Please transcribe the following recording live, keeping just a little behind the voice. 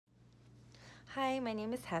Hi, my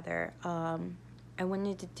name is Heather. I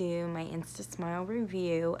wanted to do my Instasmile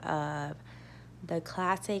review of the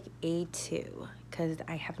classic A2 because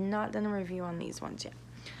I have not done a review on these ones yet.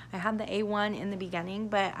 I had the A1 in the beginning,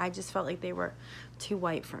 but I just felt like they were too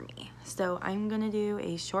white for me. So I'm going to do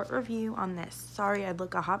a short review on this. Sorry I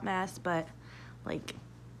look a hot mess, but like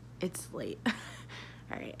it's late.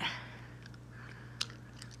 Alright,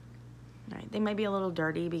 they might be a little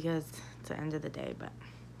dirty because it's the end of the day, but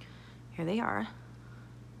here they are.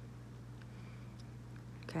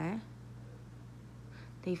 Okay.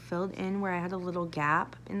 They filled in where I had a little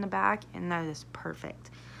gap in the back, and that is perfect.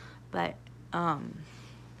 But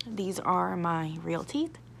these are my real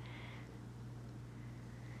teeth.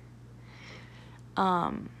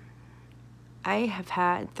 I have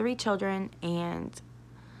had 3 children, and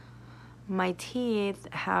my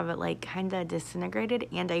teeth have like kind of disintegrated,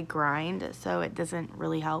 and I grind, so it doesn't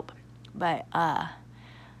really help. But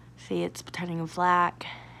see, it's turning black,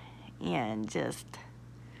 and just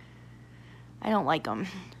I don't like them.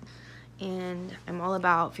 And I'm all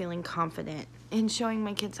about feeling confident and showing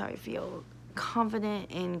my kids how I feel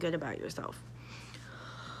confident and good about yourself.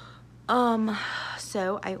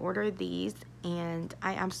 So I ordered these, and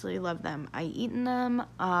I absolutely love them. I eat them.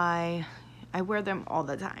 I wear them all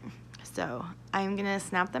the time. So I'm gonna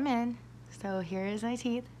snap them in. So here is my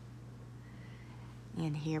teeth,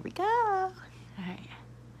 and here we go. All right.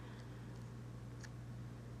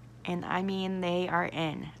 And I mean, they are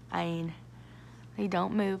in. I mean, they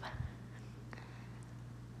don't move.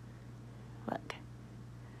 Look.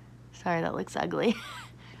 Sorry, that looks ugly.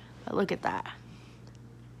 But look at that.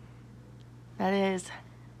 That is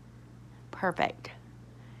perfect.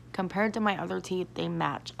 Compared to my other teeth, they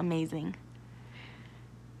match amazing.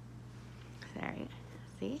 Sorry.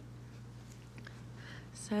 See?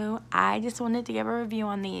 So I just wanted to give a review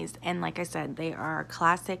on these. And like I said, they are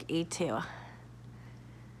classic A2.